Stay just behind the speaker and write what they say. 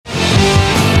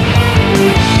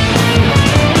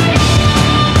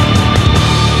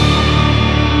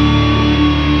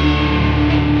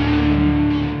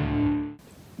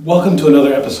Welcome to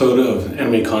another episode of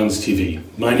Anime Cons TV.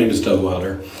 My name is Doug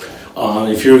Wilder.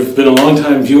 If you've been a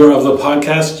long-time viewer of the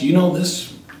podcast, you know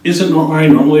this isn't where I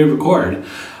normally record.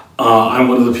 I'm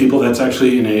one of the people that's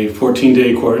actually in a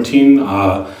 14-day quarantine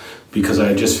because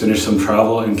I just finished some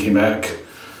travel and came back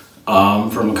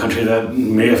from a country that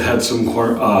may have had some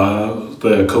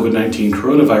the COVID-19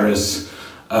 coronavirus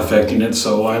affecting it,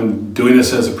 so I'm doing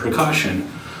this as a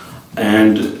precaution.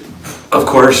 And of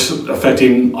course,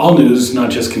 affecting all news,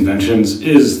 not just conventions,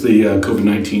 is the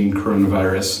COVID-19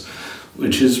 coronavirus,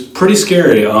 which is pretty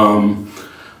scary. All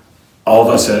of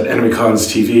us at Anime Cons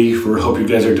TV, we hope you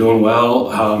guys are doing well.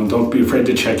 Don't be afraid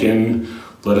to check in.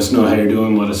 Let us know how you're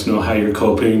doing. Let us know how you're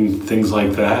coping, things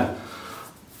like that.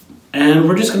 And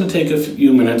we're just going to take a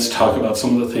few minutes to talk about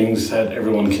some of the things that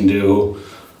everyone can do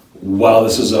while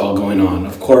this is all going on.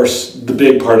 Of course, the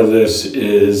big part of this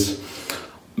is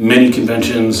many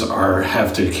conventions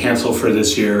have to cancel for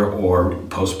this year or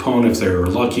postpone if they're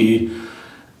lucky.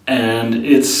 And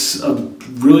it's a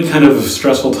really kind of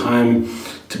stressful time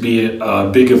to be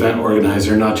a big event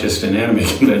organizer, not just an anime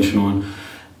convention one.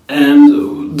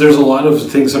 And there's a lot of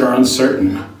things that are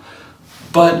uncertain.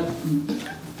 But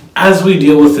as we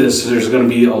deal with this, there's going to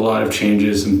be a lot of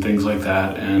changes and things like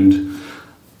that. And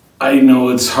I know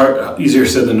it's easier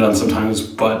said than done sometimes,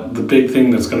 but the big thing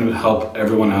that's going to help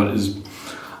everyone out is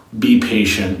be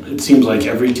patient. It seems like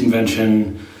every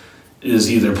convention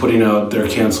is either putting out their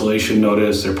cancellation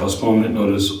notice, their postponement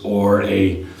notice, or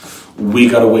we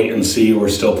gotta wait and see, we're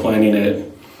still planning it,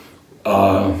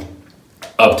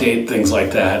 update, things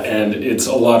like that, and it's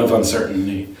a lot of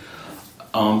uncertainty.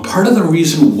 Part of the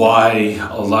reason why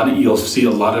you'll see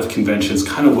a lot of conventions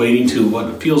kind of waiting to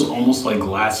what feels almost like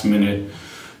last minute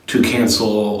to cancel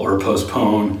or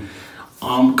postpone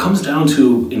comes down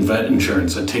to event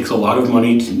insurance. It takes a lot of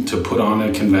money to put on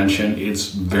a convention. It's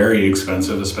very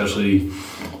expensive, especially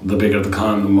the bigger the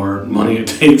con, the more money it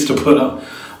takes to put on.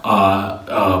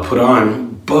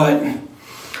 But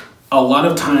a lot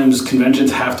of times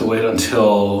conventions have to wait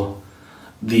until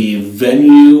the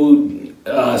venue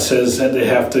says that they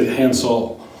have to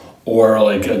cancel, or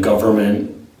like a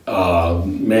government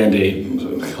mandate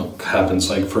happens.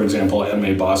 Like, for example,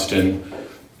 Anime Boston,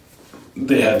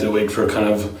 they had to wait for kind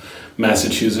of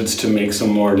Massachusetts to make some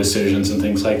more decisions and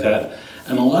things like that.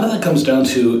 And a lot of that comes down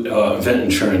to event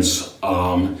insurance.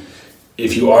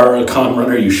 If you are a con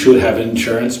runner, you should have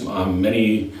insurance.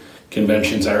 Many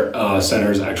convention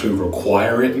centers actually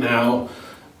require it now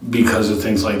because of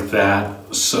things like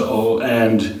that. So,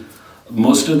 and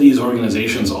most of these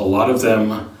organizations, a lot of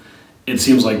them, it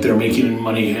seems like they're making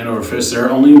money hand over fist.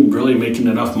 They're only really making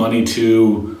enough money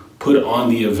to put on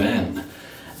the event.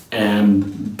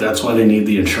 And that's why they need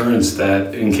the insurance,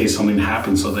 that in case something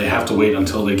happens, so they have to wait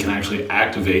until they can actually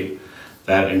activate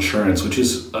that insurance, which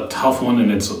is a tough one,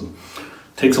 and it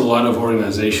takes a lot of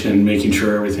organization and making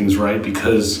sure everything's right,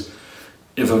 because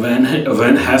if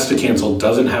event has to cancel,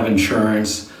 doesn't have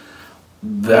insurance,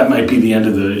 that might be the end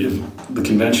of the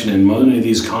convention. And many of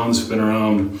these cons have been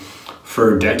around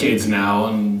for decades now,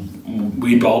 and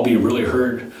we'd all be really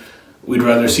hurt. We'd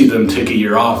rather see them take a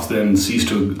year off than cease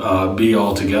to be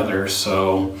all together.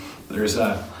 So there's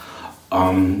that.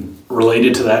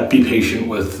 Related to that, be patient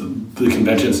with the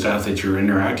convention staff that you're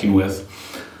interacting with.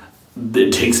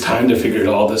 It takes time to figure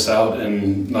all this out,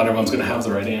 and not everyone's going to have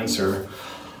the right answer.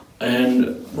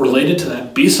 And related to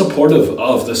that, be supportive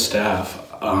of the staff.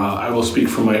 I will speak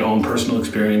from my own personal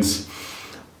experience.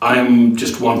 I'm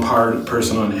just one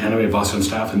person on Anime Boston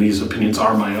staff, and these opinions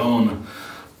are my own.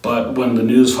 But when the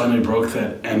news finally broke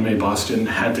that Anime Boston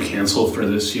had to cancel for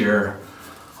this year,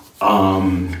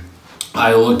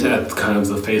 I looked at kind of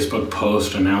the Facebook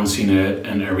post announcing it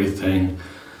and everything,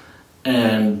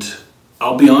 and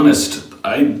I'll be honest,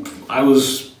 I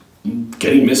was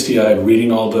getting misty-eyed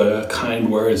reading all the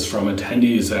kind words from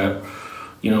attendees that,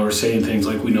 were saying things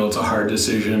like, we know it's a hard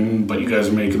decision, but you guys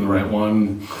are making the right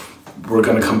one. We're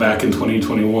going to come back in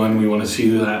 2021. We want to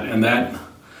see that. And that,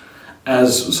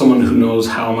 as someone who knows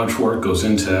how much work goes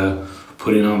into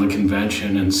putting on the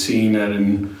convention and seeing it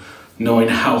and knowing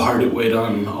how hard it weighed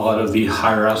on a lot of the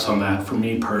higher-ups on that, for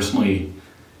me personally,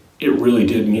 it really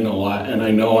did mean a lot. And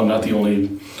I know I'm not the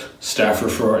only staffer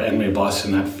for Anime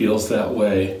Boston that feels that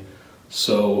way.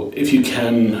 So if you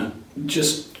can,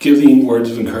 just give the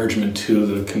words of encouragement to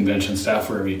the convention staff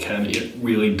wherever you can. It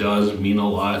really does mean a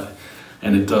lot,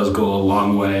 and it does go a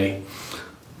long way.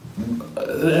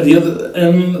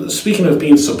 And speaking of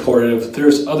being supportive,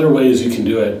 there's other ways you can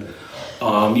do it.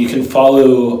 You can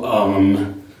follow,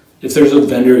 if there's a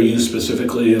vendor you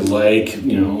specifically like,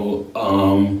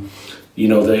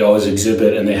 they always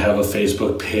exhibit and they have a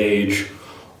Facebook page,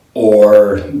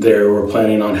 or they were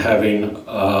planning on having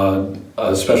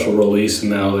a special release,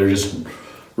 and now they're just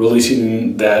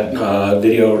releasing that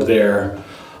video there.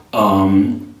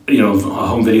 A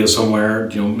home video somewhere,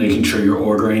 making sure you're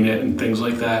ordering it and things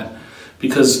like that.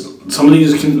 Because some of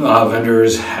these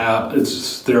vendors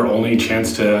it's their only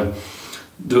chance to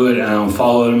do it.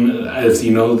 Follow them. If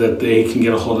you know that they can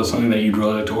get a hold of something that you'd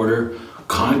really like to order,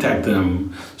 contact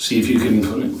them. See if you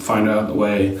can find out the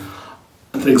way.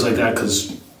 Things like that,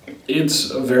 because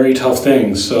it's a very tough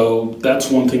thing. So that's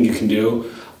one thing you can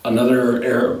do.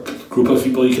 Another group of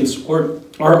people you can support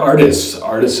are artists.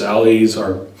 Artists' alleys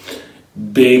are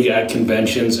big at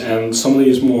conventions, and some of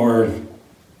these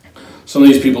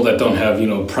people that don't have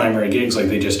primary gigs, like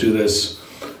they just do this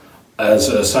as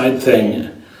a side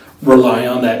thing, rely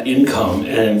on that income,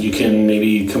 and you can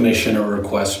maybe commission or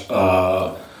request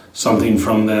something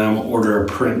from them, order a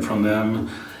print from them,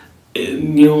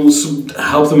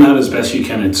 help them out as best you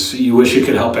can. You wish you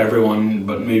could help everyone,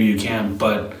 but maybe you can't.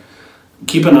 But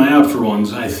keep an eye out for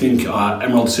ones. I think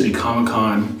Emerald City Comic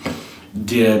Con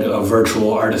did a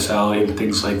virtual artist alley and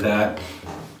things like that,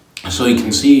 so you can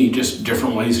see just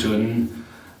different ways to it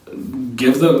and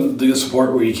give the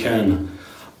support where you can.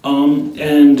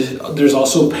 And there's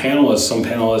also panelists. Some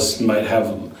panelists might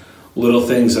have little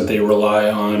things that they rely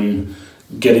on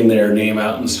getting their name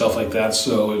out and stuff like that,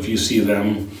 so if you see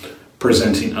them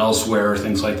presenting elsewhere or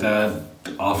things like that,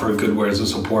 offer good words of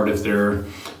support. If they're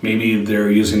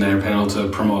using their panel to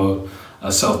promote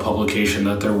a self-publication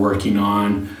that they're working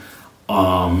on,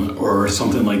 or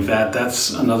something like that.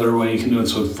 That's another way you can do it.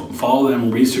 So follow them,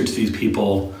 research these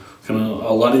people. A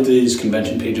lot of these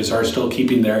convention pages are still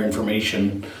keeping their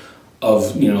information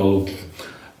of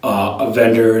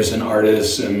vendors and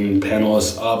artists and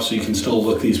panelists up, so you can still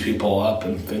look these people up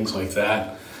and things like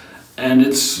that. And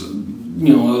it's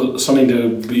something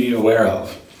to be aware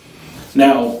of.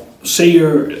 Now, say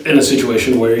you're in a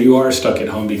situation where you are stuck at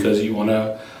home because you want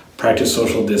to practice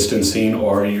social distancing,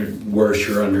 or you're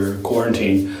under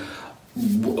quarantine.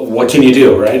 What can you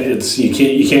do, right?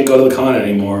 You can't go to the con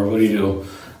anymore. What do you do?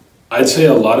 I'd say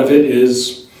a lot of it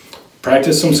is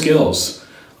practice some skills.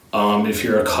 If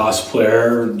you're a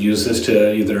cosplayer, use this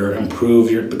to either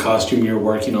improve the costume you're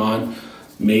working on,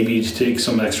 maybe to take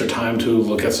some extra time to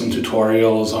look at some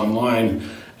tutorials online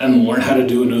and learn how to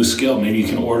do a new skill. Maybe you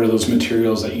can order those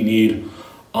materials that you need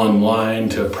online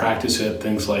to practice it,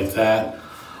 things like that.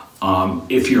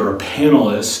 If you're a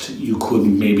panelist, you could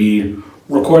maybe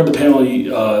record the panel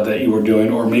that you were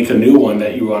doing, or make a new one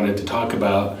that you wanted to talk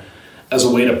about as a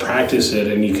way to practice it,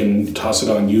 and you can toss it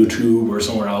on YouTube or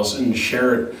somewhere else and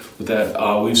share it with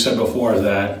that. We've said before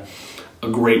that a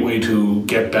great way to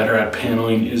get better at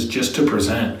paneling is just to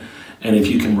present. And if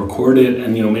you can record it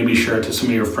and maybe share it to some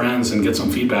of your friends and get some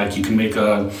feedback, you can make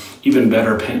a even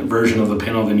better version of the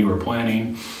panel than you were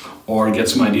planning, or get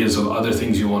some ideas of other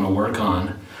things you want to work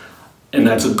on. And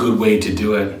that's a good way to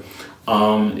do it.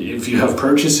 If you have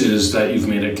purchases that you've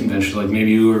made at convention, like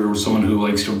maybe you are someone who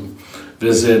likes to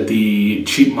visit the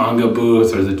cheap manga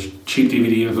booth or the cheap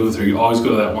DVD booth, or you always go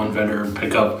to that one vendor and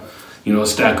pick up a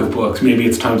stack of books. Maybe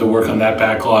it's time to work on that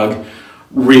backlog,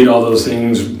 read all those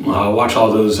things, watch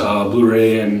all those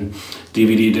Blu-ray and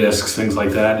DVD discs, things like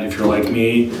that. If you're like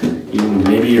me,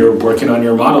 maybe you're working on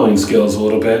your modeling skills a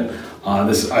little bit.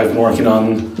 I've been working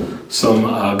on some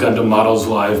Gundam models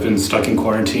while I've been stuck in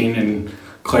quarantine, and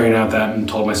clearing out that, and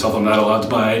told myself I'm not allowed to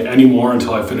buy any more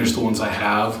until I finish the ones I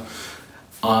have.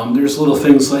 There's little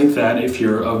things like that. If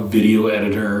you're a video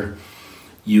editor,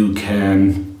 you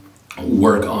can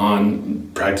work on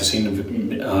practicing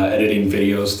editing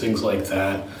videos, things like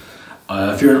that.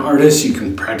 If you're an artist, you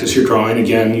can practice your drawing.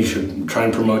 Again, you should try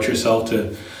and promote yourself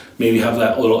to maybe have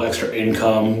that little extra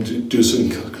income, to do some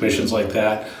commissions like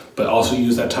that, but also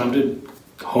use that time to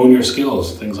hone your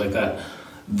skills, things like that.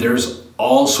 There's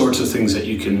all sorts of things that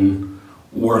you can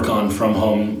work on from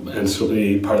home and still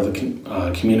be part of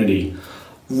the community.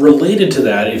 Related to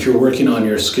that, if you're working on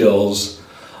your skills,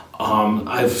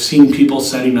 I've seen people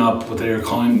setting up what they're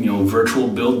calling, virtual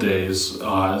build days.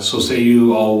 So say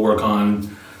you all work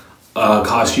on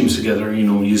costumes together. It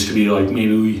used to be like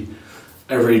maybe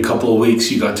every couple of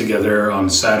weeks you got together on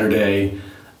Saturday,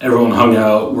 everyone hung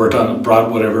out,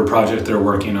 brought whatever project they're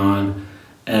working on,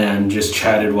 and just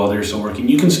chatted while they're still working.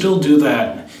 You can still do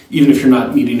that even if you're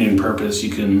not meeting in purpose. You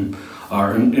can,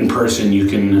 or in person, you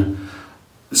can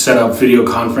set up video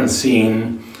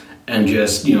conferencing and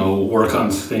just work on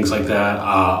things like that.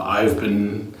 I've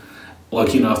been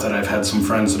lucky enough that I've had some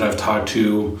friends that I've talked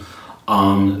to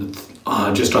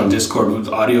just on Discord with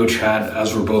audio chat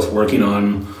as we're both working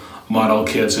on model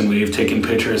kits, and we've taken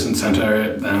pictures and sent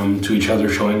them to each other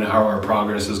showing how our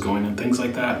progress is going and things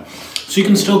like that. So you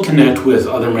can still connect with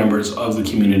other members of the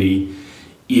community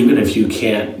even if you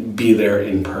can't be there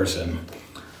in person.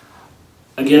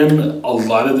 Again, a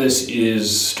lot of this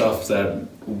is stuff that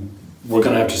we're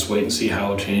going to have to just wait and see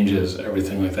how it changes,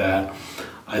 everything like that.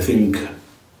 I think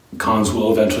cons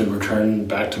will eventually return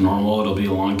back to normal. It'll be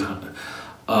a long time,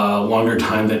 longer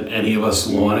time than any of us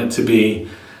want it to be,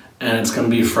 and it's going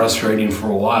to be frustrating for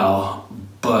a while,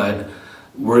 but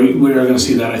we're going to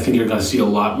see that. I think you're going to see a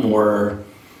lot more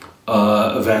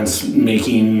events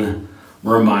making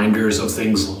reminders of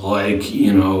things like,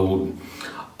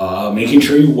 making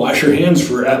sure you wash your hands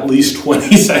for at least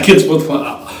 20 seconds with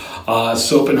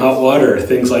soap and hot water,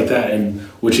 things like that, and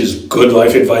which is good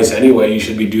life advice anyway. You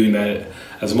should be doing that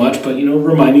as much, but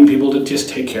reminding people to just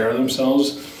take care of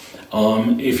themselves.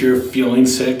 If you're feeling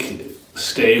sick,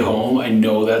 stay home. I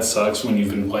know that sucks when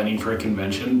you've been planning for a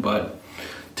convention, but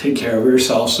take care of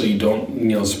yourself so you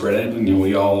don't spread it.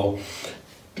 We all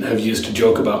have used to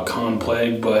joke about con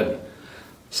plague, but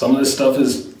some of this stuff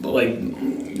is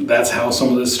that's how some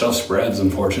of this stuff spreads,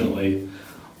 unfortunately.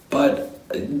 But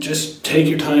just take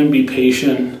your time, be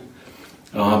patient,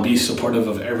 be supportive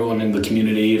of everyone in the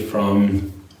community,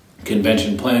 from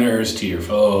convention planners to your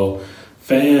fellow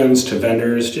fans to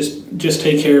vendors. Just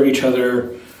take care of each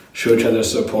other, show each other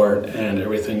support and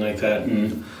everything like that,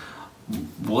 and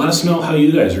let us know how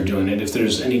you guys are doing it. If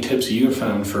there's any tips you have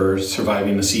found for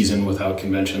surviving the season without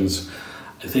conventions.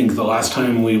 I think the last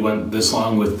time we went this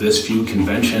long with this few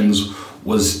conventions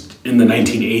was in the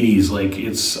 1980s.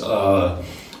 It's a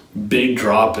big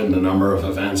drop in the number of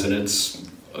events, and it's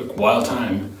a wild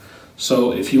time.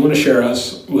 So if you want to share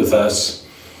with us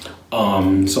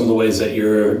some of the ways that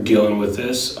you're dealing with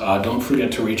this, don't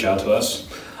forget to reach out to us.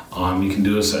 You can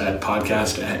do us at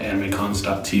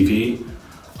podcast@animecons.tv.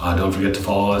 Don't forget to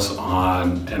follow us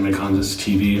on Animecons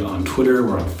TV on Twitter.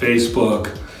 We're on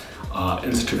Facebook,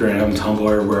 Instagram,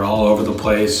 Tumblr. We're all over the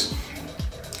place.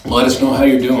 Let us know how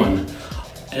you're doing.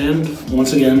 And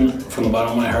once again, from the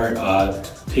bottom of my heart,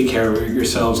 take care of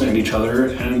yourselves and each other,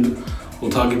 and we'll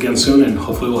talk again soon, and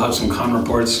hopefully we'll have some con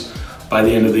reports by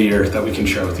the end of the year that we can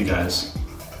share with you guys.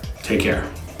 Take care.